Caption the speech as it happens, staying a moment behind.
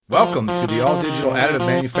Welcome to the All Digital Additive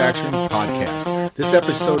Manufacturing Podcast. This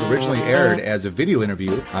episode originally aired as a video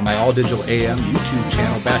interview on my All Digital AM YouTube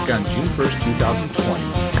channel back on June 1st,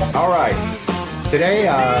 2020. All right. Today,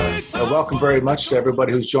 welcome very much to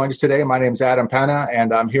everybody who's joined us today. My name is Adam Penna,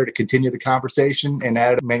 and I'm here to continue the conversation in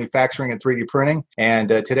additive manufacturing and 3D printing. And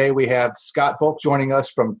today we have Scott Volk joining us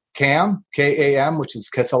from CAM, K-A-M, which is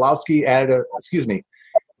Keselowski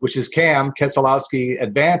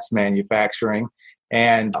Advanced Manufacturing.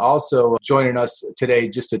 And also joining us today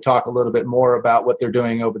just to talk a little bit more about what they're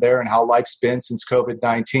doing over there and how life's been since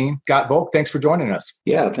COVID-19. Scott Volk, thanks for joining us.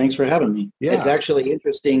 Yeah, thanks for having me. Yeah. It's actually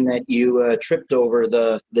interesting that you tripped over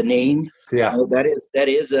the name. Yeah, that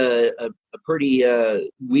is a pretty.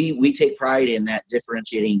 We take pride in that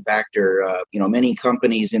differentiating factor. Many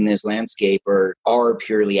companies in this landscape are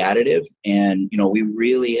purely additive, and we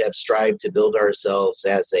really have strived to build ourselves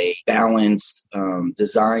as a balanced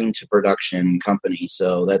design to production company.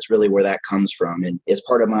 So that's really where that comes from, and as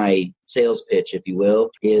part of my sales pitch, if you will,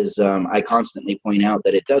 is I constantly point out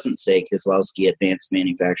that it doesn't say Keselowski Advanced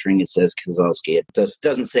Manufacturing. It says Keselowski. It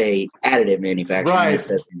doesn't say additive manufacturing. Right. It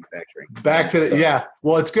says manufacturing.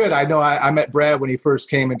 Well, it's good. I know I met Brad when he first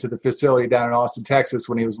came into the facility down in Austin, Texas,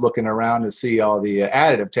 when he was looking around to see all the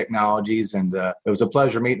additive technologies, and it was a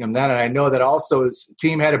pleasure meeting him then. And I know that also his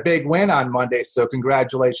team had a big win on Monday, so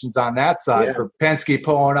congratulations on that side for Penske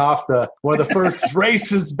pulling off one of the first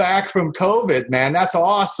races back from COVID. Man, that's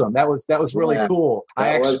awesome. That was really cool.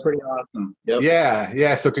 That was pretty awesome. Yep.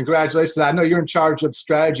 Yeah. So congratulations. I know you're in charge of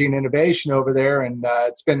strategy and innovation over there, and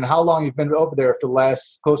it's been how long you've been over there for the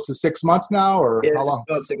last close to 6 months now, or how long?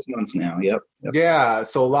 About 6 months now. Yep. Yeah.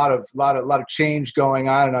 So a lot of change going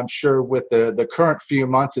on, and I'm sure with the current few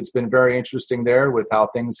months, it's been very interesting there with how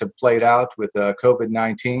things have played out with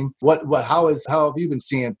COVID-19. How have you been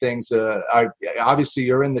seeing things? Obviously,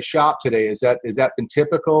 you're in the shop today. Is that been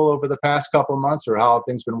typical over the past couple of months, or how have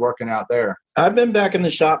things been working out there? I've been back in the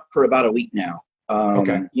shop for about a week now.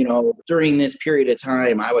 Okay. During this period of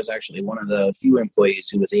time, I was actually one of the few employees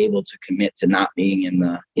who was able to commit to not being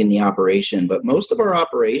in the operation. But most of our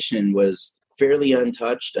operation was fairly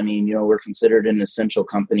untouched. I mean, we're considered an essential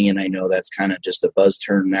company, and I know that's kind of just a buzz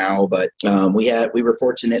term now. But we were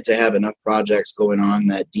fortunate to have enough projects going on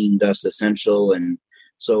that deemed us essential, and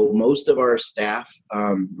so most of our staff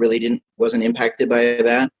really wasn't impacted by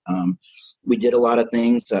that. We did a lot of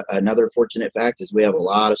things. Another fortunate fact is we have a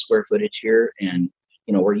lot of square footage here, and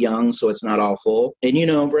we're young, so it's not all full.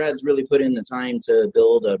 And Brad's really put in the time to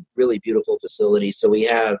build a really beautiful facility. So we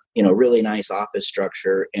have really nice office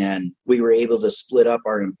structure, and we were able to split up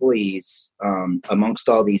our employees amongst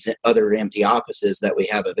all these other empty offices that we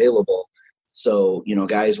have available. So,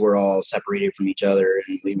 guys were all separated from each other,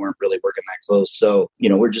 and we weren't really working that close. So,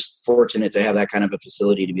 we're just fortunate to have that kind of a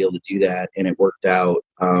facility to be able to do that, and it worked out.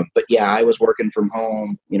 But yeah, I was working from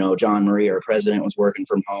home. John Murray, our president, was working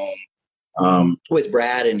from home with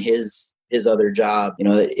Brad and his other job.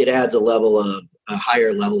 It adds a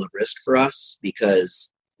higher level of risk for us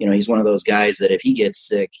because, he's one of those guys that if he gets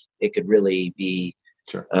sick, it could really be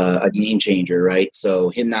a game changer, right? So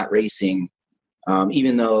him not racing,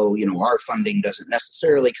 even though, our funding doesn't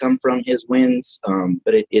necessarily come from his wins,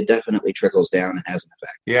 but it definitely trickles down and has an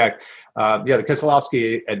effect. Yeah. The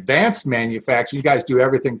Keselowski Advanced Manufacturing, you guys do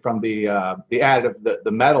everything from the additive,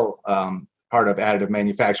 the metal part of additive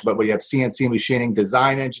manufacturing, but we have CNC machining,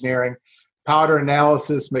 design engineering, powder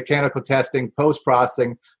analysis, mechanical testing,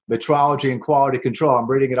 post-processing, metrology, and quality control. I'm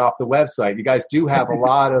reading it off the website. You guys do have a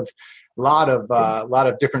lot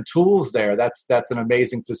of different tools there. That's an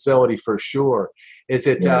amazing facility for sure. Is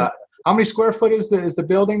it? How many square foot is the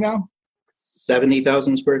building now?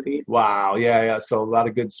 70,000 square feet. Wow. Yeah. So a lot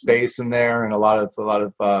of good space in there, and a lot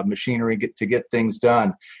of machinery to get things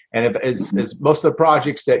done. And is most of the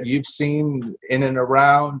projects that you've seen in and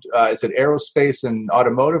around, is it aerospace and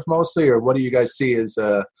automotive mostly, or what do you guys see as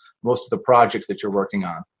most of the projects that you're working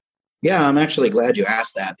on? Yeah, I'm actually glad you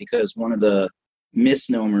asked that, because one of the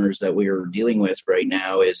misnomers that we're dealing with right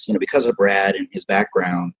now is, because of Brad and his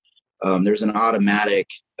background, there's an automatic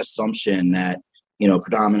assumption that,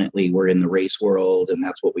 predominantly we're in the race world, and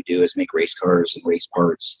that's what we do is make race cars and race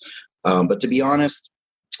parts. But to be honest,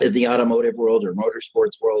 the automotive world or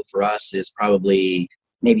motorsports world for us is probably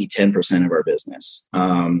maybe 10% of our business.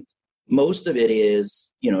 Most of it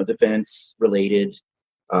is, defense related,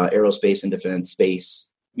 aerospace and defense, space.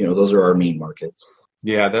 Those are our main markets.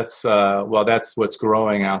 Yeah, that's what's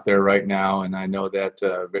growing out there right now, and I know that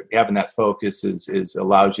having that focus is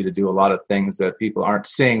allows you to do a lot of things that people aren't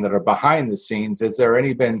seeing that are behind the scenes. Is there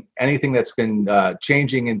been anything that's been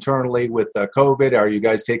changing internally with COVID? Are you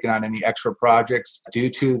guys taking on any extra projects due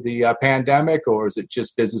to the pandemic, or is it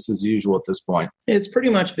just business as usual at this point? It's pretty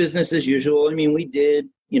much business as usual. I mean, we did,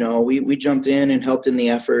 we jumped in and helped in the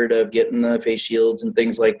effort of getting the face shields and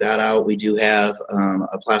things like that out. We do have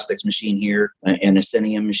a plastics machine here, an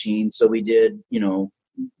Ascenium machine. So we did,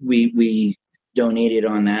 we donated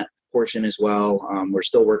on that portion as well. We're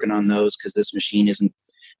still working on those because this machine isn't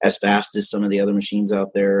as fast as some of the other machines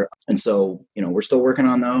out there. And so, we're still working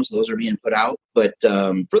on those. Those are being put out. But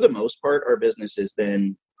for the most part, our business has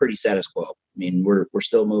been pretty status quo. I mean, we're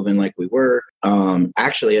still moving like we were.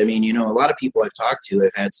 Actually, I mean, a lot of people I've talked to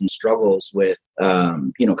have had some struggles with,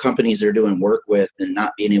 companies they're doing work with and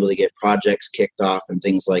not being able to get projects kicked off and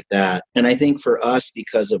things like that. And I think for us,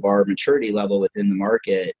 because of our maturity level within the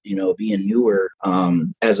market, being newer,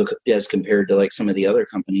 as compared to like some of the other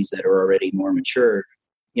companies that are already more mature,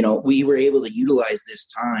 we were able to utilize this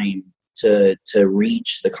time to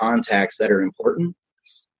reach the contacts that are important.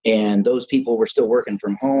 And those people were still working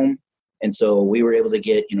from home. And so we were able to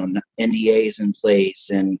get, NDAs in place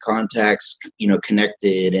and contacts,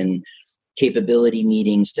 connected and capability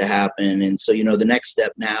meetings to happen. And so, the next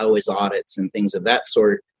step now is audits and things of that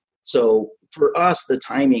sort. So for us, the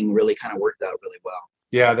timing really kind of worked out really well.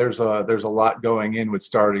 Yeah, there's a lot going in with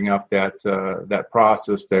starting up that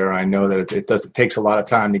process there. I know that it takes a lot of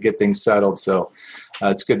time to get things settled. So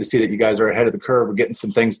it's good to see that you guys are ahead of the curve of getting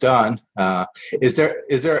some things done. Is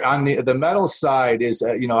there on the metals side?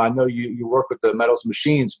 I know you work with the metals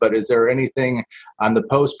machines, but is there anything on the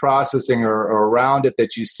post processing or around it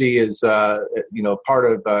that you see as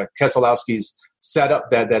part of Keselowski's setup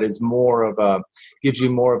that is gives you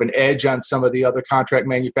more of an edge on some of the other contract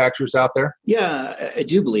manufacturers out there? Yeah, I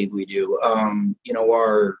do believe we do.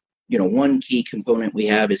 Our one key component we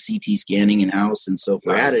have is CT scanning in house, and so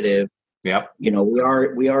for Nice. additive, Yep.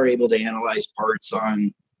 we are able to analyze parts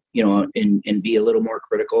on and be a little more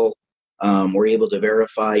critical. We're able to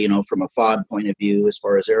verify from a FOD point of view as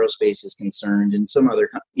far as aerospace is concerned, and some other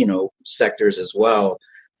sectors as well.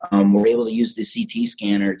 We're able to use the CT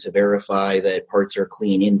scanner to verify that parts are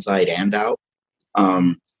clean inside and out,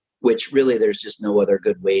 which really there's just no other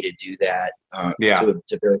good way to do that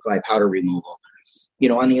to verify powder removal.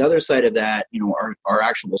 On the other side of that, our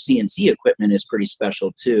actual CNC equipment is pretty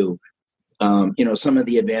special too. Some of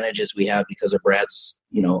the advantages we have because of Brad's,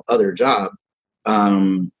 other job,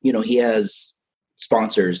 he has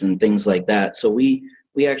sponsors and things like that. So we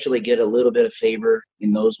actually get a little bit of favor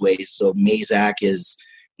in those ways. So Mazak is,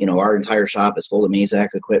 our entire shop is full of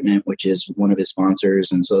Mazak equipment, which is one of his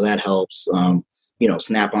sponsors. And so that helps,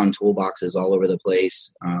 Snap-on toolboxes all over the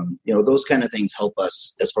place. Those kind of things help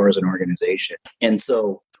us as far as an organization. And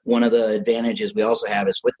so one of the advantages we also have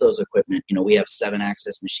is with those equipment, we have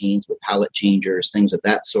 7-axis machines with pallet changers, things of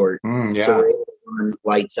that sort. So we're able to turn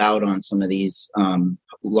lights out on some of these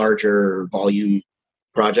larger volume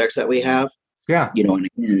projects that we have. Yeah. And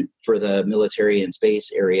again, for the military and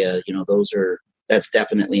space area, that's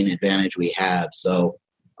definitely an advantage we have. So,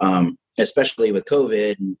 especially with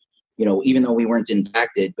COVID, and, even though we weren't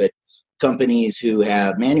impacted, but companies who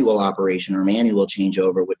have manual operation or manual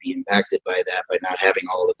changeover would be impacted by that, by not having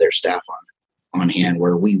all of their staff on hand,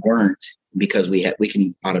 where we weren't, because we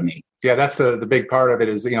can automate. Yeah, that's the big part of it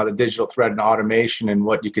is, the digital thread and automation and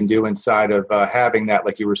what you can do inside of having that,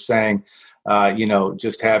 like you were saying,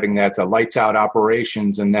 just having that lights out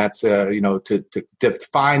operations. And that's, to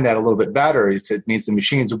define that a little bit better, it means the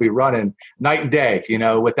machines will be running night and day,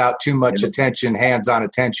 without too much attention, hands-on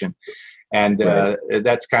attention. And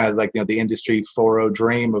that's kind of like, the Industry 4.0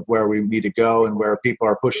 dream of where we need to go and where people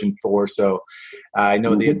are pushing for. So I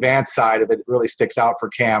know the advanced side of it really sticks out for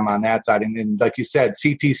Cam on that side. And like you said,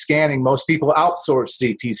 CT scanning, most people outsource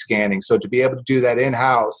CT scanning. So to be able to do that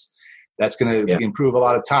in-house, that's going to improve a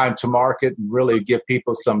lot of time to market and really give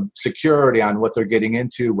people some security on what they're getting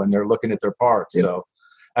into when they're looking at their parts. Yeah.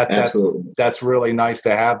 So that's really nice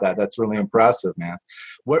to have that. That's really impressive, man.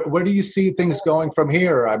 Where do you see things going from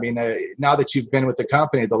here? I mean, now that you've been with the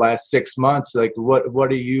company the last 6 months, like what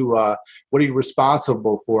are you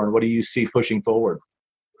responsible for, and what do you see pushing forward?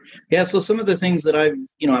 Yeah, so some of the things that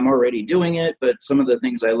I'm already doing it, but some of the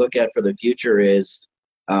things I look at for the future is,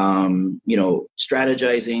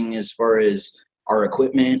 strategizing as far as our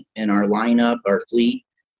equipment and our lineup, our fleet,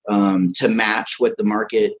 to match what the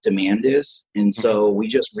market demand is. And so we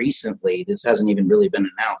just recently, this hasn't even really been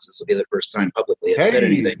announced, this will be the first time publicly I've said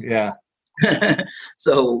anything. Yeah.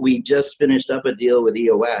 So we just finished up a deal with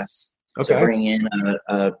EOS to Okay. bring in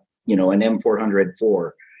an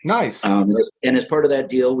M404. Nice. And as part of that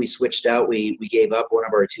deal, we switched out. We gave up one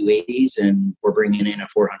of our 280s, and we're bringing in a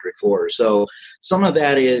 404. So some of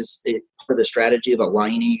that is part of the strategy of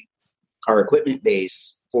aligning our equipment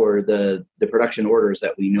base for the production orders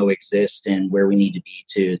that we know exist and where we need to be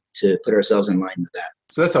to put ourselves in line with that.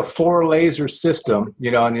 So that's a 4 laser system,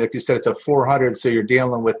 and like you said, it's a 400. So you're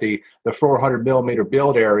dealing with the 400 millimeter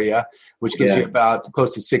build area, which gives you about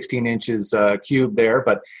close to 16 inches cube there.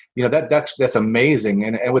 But that's amazing.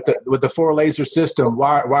 And with the 4 laser system,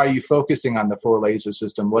 why are you focusing on the 4 laser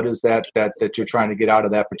system? What is that you're trying to get out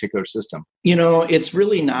of that particular system? It's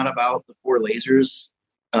really not about the 4 lasers.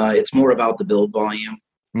 It's more about the build volume.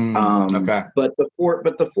 Okay. But the 4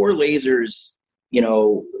 lasers,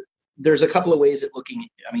 there's a couple of ways at looking.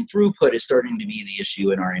 I mean, throughput is starting to be the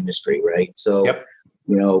issue in our industry, right? So,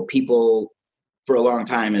 people for a long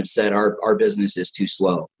time have said our business is too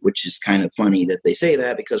slow, which is kind of funny that they say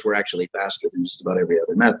that because we're actually faster than just about every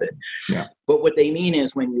other method. Yeah. But what they mean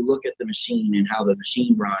is when you look at the machine and how the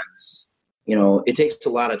machine runs, it takes a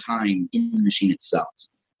lot of time in the machine itself.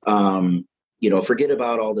 Forget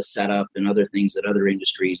about all the setup and other things that other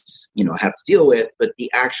industries, have to deal with, but the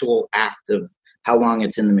actual act of how long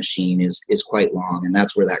it's in the machine is quite long, and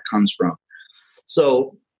that's where that comes from.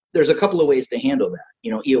 So there's a couple of ways to handle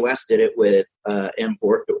that. EOS did it with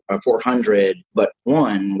M400, but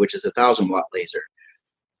 1, which is 1,000 watt laser.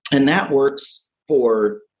 And that works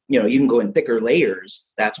for, you can go in thicker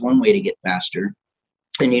layers. That's one way to get faster,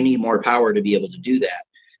 and you need more power to be able to do that.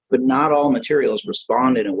 But not all materials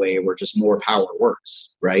respond in a way where just more power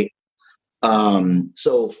works, right?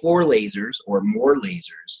 So 4 lasers or more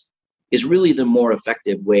lasers is really the more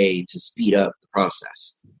effective way to speed up the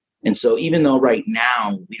process. And so even though right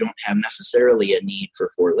now we don't have necessarily a need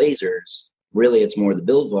for 4 lasers, really it's more the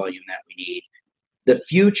build volume that we need. The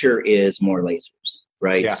future is more lasers,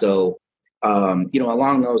 right? Yeah. So,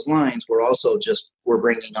 along those lines, we're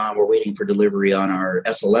waiting for delivery on our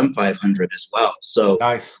SLM 500 as well. So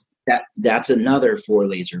nice. That's another 4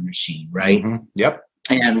 laser machine, right? Mm-hmm. Yep.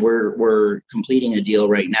 And we're completing a deal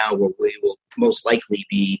right now where we will most likely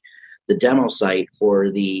be the demo site for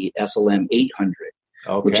the SLM 800,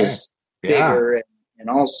 which is bigger and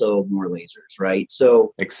also more lasers, right?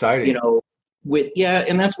 So exciting.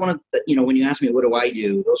 And that's one of the, when you ask me what do I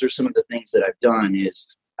do, those are some of the things that I've done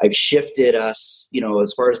is I've shifted us,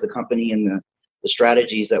 as far as the company and the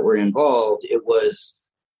strategies that were involved, it was,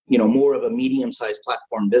 more of a medium-sized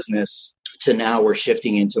platform business to now we're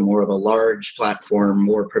shifting into more of a large platform,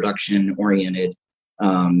 more production-oriented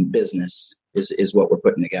business is what we're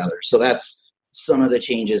putting together. So that's some of the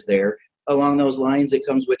changes there. Along those lines, it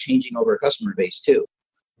comes with changing over a customer base too.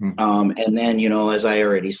 And then, as I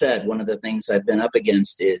already said, one of the things I've been up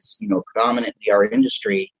against is, predominantly our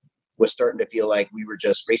industry was starting to feel like we were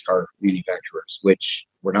just race car manufacturers, which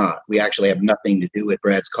we're not. We actually have nothing to do with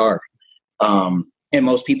Brad's car. And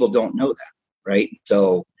most people don't know that, right?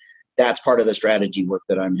 So that's part of the strategy work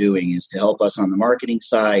that I'm doing is to help us on the marketing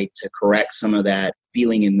side to correct some of that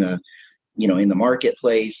feeling in the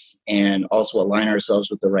marketplace and also align ourselves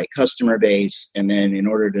with the right customer base. And then in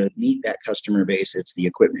order to meet that customer base, it's the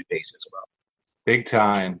equipment base as well. Big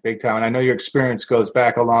time. And I know your experience goes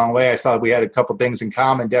back a long way. I saw we had a couple things in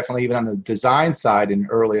common, definitely even on the design side and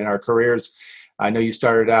early in our careers. I know you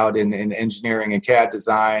started out in engineering and CAD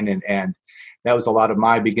design, and that was a lot of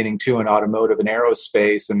my beginning too in automotive and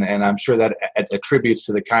aerospace. And I'm sure that attributes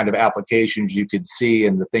to the kind of applications you could see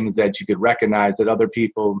and the things that you could recognize that other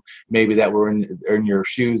people maybe that were in your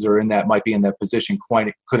shoes or might be in that position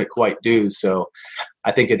couldn't quite do. So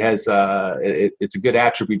I think it has it's a good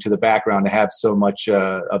attribute to the background to have so much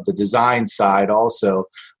of the design side. Also,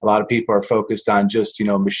 a lot of people are focused on just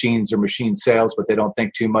machines or machine sales, but they don't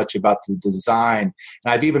think too much about the design.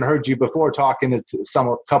 And I've even heard you before talking to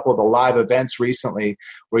a couple of the live events recently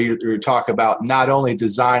where you talk about not only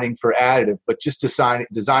designing for additive, but just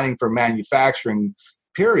designing for manufacturing.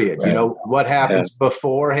 Period. Right. What happens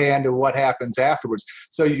beforehand and what happens afterwards.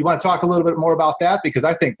 So you want to talk a little bit more about that? Because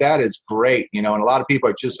I think that is great, and a lot of people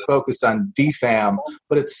are just focused on DFAM,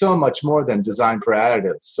 but it's so much more than design for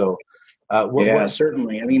additives. So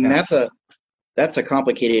certainly. I mean, that's a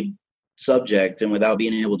complicated subject, and without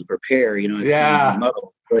being able to prepare, it's kind of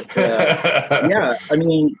muddled. But I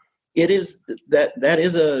mean, it is that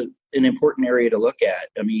is an important area to look at.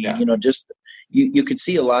 I mean, just you could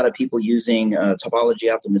see a lot of people using topology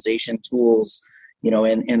optimization tools,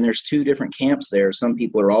 and there's 2 different camps there. Some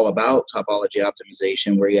people are all about topology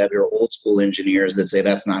optimization, where you have your old school engineers that say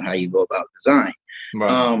that's not how you go about design.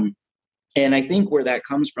 Right. And I think where that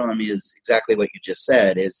comes from is exactly what you just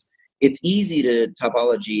said, is it's easy to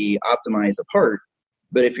topology optimize a part,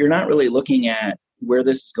 but if you're not really looking at where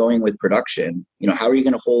this is going with production, how are you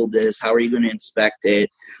going to hold this? How are you going to inspect it?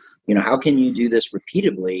 How can you do this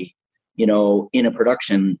repeatedly, in a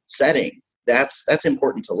production setting? That's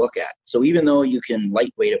important to look at. So even though you can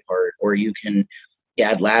lightweight a part, or you can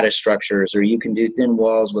add lattice structures, or you can do thin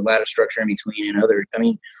walls with lattice structure in between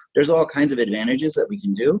there's all kinds of advantages that we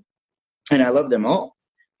can do. And I love them all.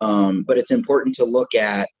 But it's important to look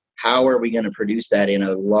at how are we going to produce that in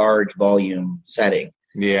a large volume setting.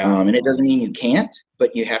 Yeah. And it doesn't mean you can't,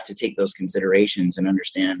 but you have to take those considerations and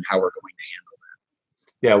understand how we're going to handle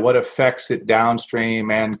that. Yeah, what affects it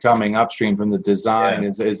downstream and coming upstream from the design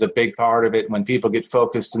is a big part of it. When people get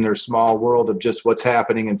focused in their small world of just what's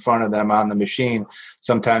happening in front of them on the machine,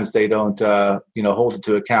 sometimes they don't, hold it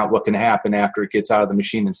to account what can happen after it gets out of the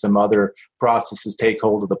machine and some other processes take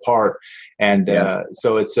hold of the part. And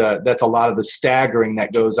so it's that's a lot of the staggering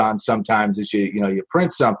that goes on sometimes is you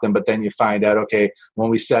print something, but then you find out, okay,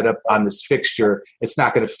 when we set up on this fixture, it's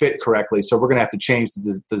not going to fit correctly. So we're going to have to change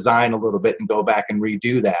the design a little bit and go back and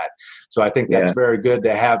redo that. So I think that's very good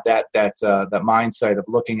to have that mindset of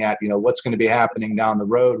looking at, what's going to be happening down the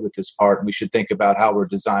road with this part. And we should think about how we're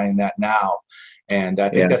designing that now. And I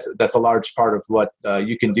think that's a large part of what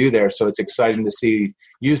you can do there. So it's exciting to see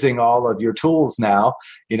using all of your tools now,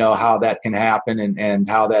 how that can happen and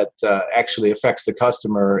how that actually affects the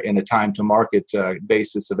customer in a time to market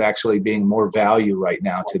basis of actually being more value right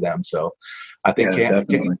now to them. So I think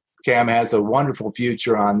Cam has a wonderful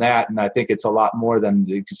future on that. And I think it's a lot more than,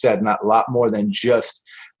 like you said, not a lot more than just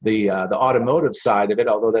the automotive side of it,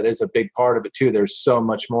 although that is a big part of it too. There's so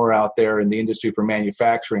much more out there in the industry for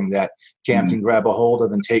manufacturing that Cam can grab a hold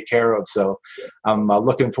of and take care of. So I'm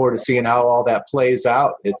looking forward to seeing how all that plays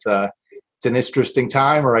out. It's an interesting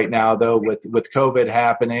time right now, though, with COVID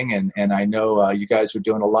happening, and I know you guys are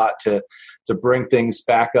doing a lot to bring things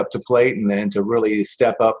back up to plate and to really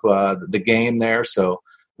step up the game there. So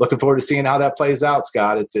looking forward to seeing how that plays out,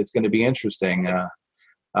 Scott. It's going to be interesting.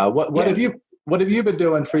 What have you been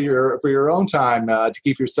doing for your own time to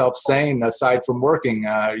keep yourself sane aside from working?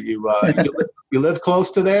 You live close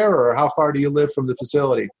to there, or how far do you live from the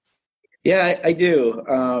facility? Yeah, I do.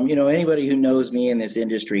 Anybody who knows me in this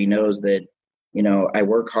industry knows that, I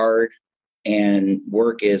work hard, and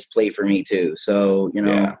work is play for me too. So,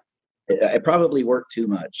 I probably work too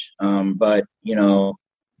much. But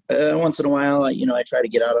once in a while, I try to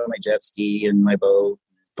get out on my jet ski and my boat.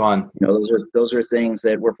 Fun. Those are things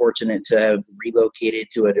that we're fortunate to have relocated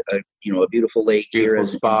to a beautiful lake here in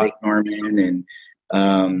Lake Norman, and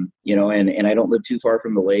and I don't live too far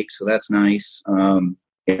from the lake, so that's nice.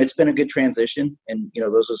 It's been a good transition, and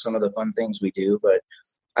those are some of the fun things we do. But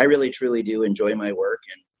I really truly do enjoy my work,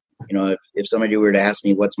 and if somebody were to ask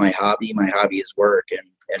me what's my hobby is work,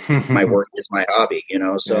 and my work is my hobby.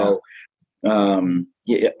 So.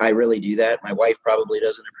 I really do that. My wife probably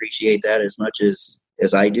doesn't appreciate that as much as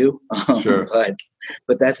I do. Sure.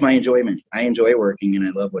 But that's my enjoyment. I enjoy working, and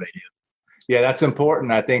I love what I do. Yeah, that's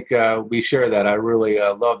important. I think we share that. I really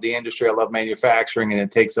love the industry. I love manufacturing, and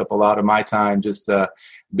it takes up a lot of my time just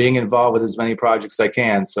being involved with as many projects as I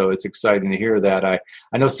can. So it's exciting to hear that. I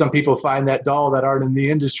know some people find that dull that aren't in the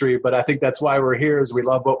industry, but I think that's why we're here is we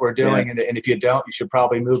love what we're doing. Yeah. And if you don't, you should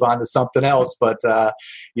probably move on to something else. But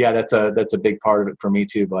that's a big part of it for me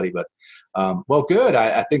too, buddy. But well, good.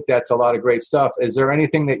 I think that's a lot of great stuff. Is there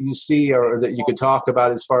anything that you see or that you could talk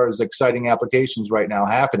about as far as exciting applications right now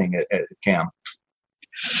happening at CAM?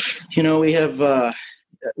 We have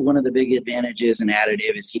one of the big advantages in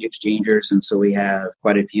additive is heat exchangers. And so we have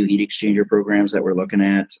quite a few heat exchanger programs that we're looking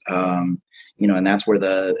at, and that's where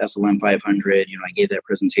the SLM 500, I gave that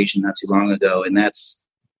presentation not too long ago. And that's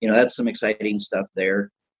some exciting stuff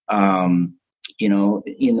there. In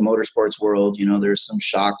the motorsports world, there's some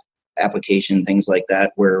shock application, things like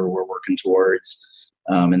that, where we're working towards,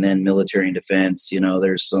 and then military and defense,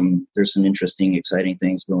 there's some interesting, exciting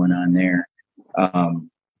things going on there.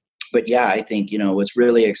 But yeah, I think, what's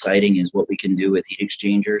really exciting is what we can do with heat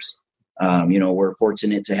exchangers. We're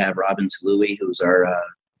fortunate to have Robin Tallui, who's our,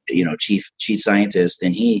 chief scientist,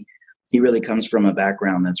 and he really comes from a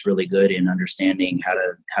background that's really good in understanding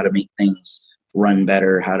how to make things run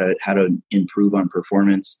better, how to improve on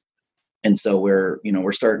performance. And so we're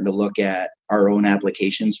starting to look at our own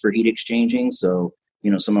applications for heat exchanging. So,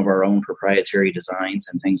 some of our own proprietary designs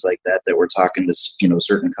and things like that we're talking to,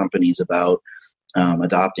 certain companies about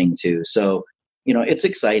adopting to. So, it's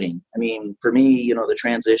exciting. I mean, for me, the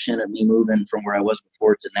transition of me moving from where I was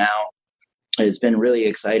before to now has been really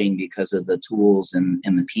exciting because of the tools and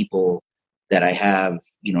the people that I have,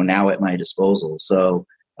 now at my disposal. So,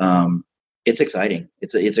 it's exciting.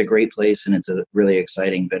 It's a great place, and it's a really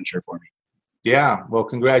exciting venture for me. Yeah, well,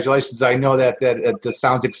 congratulations. I know that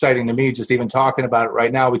sounds exciting to me, just even talking about it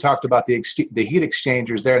right now. We talked about the heat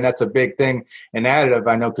exchangers there, and that's a big thing in additive.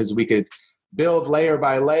 I know because we could build layer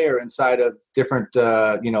by layer inside of different,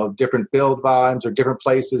 different build volumes or different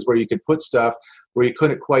places where you could put stuff where you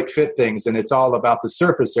couldn't quite fit things. And it's all about the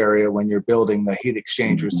surface area when you're building the heat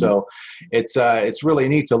exchanger. Mm-hmm. So it's really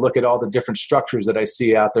neat to look at all the different structures that I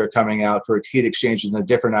see out there coming out for heat exchangers and the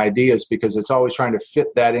different ideas, because it's always trying to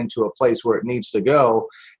fit that into a place where it needs to go.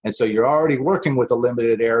 And so you're already working with a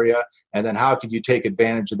limited area. And then how could you take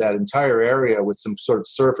advantage of that entire area with some sort of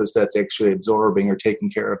surface that's actually absorbing or taking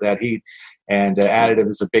care of that heat? And additive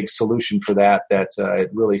is a big solution for that. It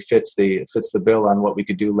really fits the bill on what we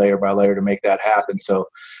could do layer by layer to make that happen. So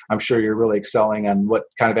I'm sure you're really excelling on what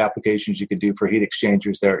kind of applications you could do for heat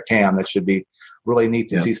exchangers there at CAM. That should be really neat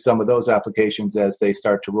to see some of those applications as they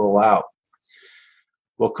start to roll out.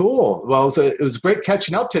 Well, cool. Well, it was great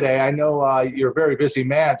catching up today. I know you're a very busy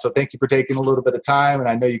man, so thank you for taking a little bit of time. And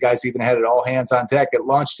I know you guys even had it all hands on deck at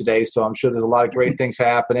launch today, so I'm sure there's a lot of great things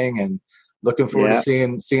happening, and looking forward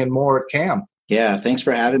to seeing more at CAM. Yeah, thanks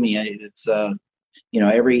for having me. It's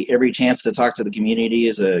every chance to talk to the community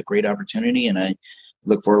is a great opportunity, and I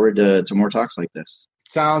look forward to more talks like this.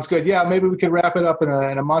 Sounds good. Yeah, maybe we could wrap it up in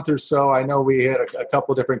a month or so. I know we had a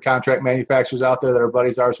couple different contract manufacturers out there that are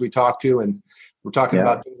buddies of ours we talked to, and we're talking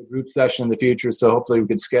about doing a group session in the future. So hopefully we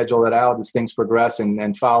can schedule that out as things progress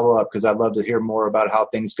and follow up, because I'd love to hear more about how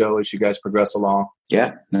things go as you guys progress along.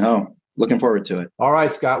 Yeah, no. Looking forward to it. All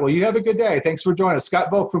right, Scott. Well, you have a good day. Thanks for joining us.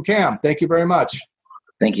 Scott Volk from CAM. Thank you very much.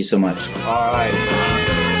 Thank you so much. All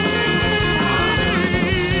right.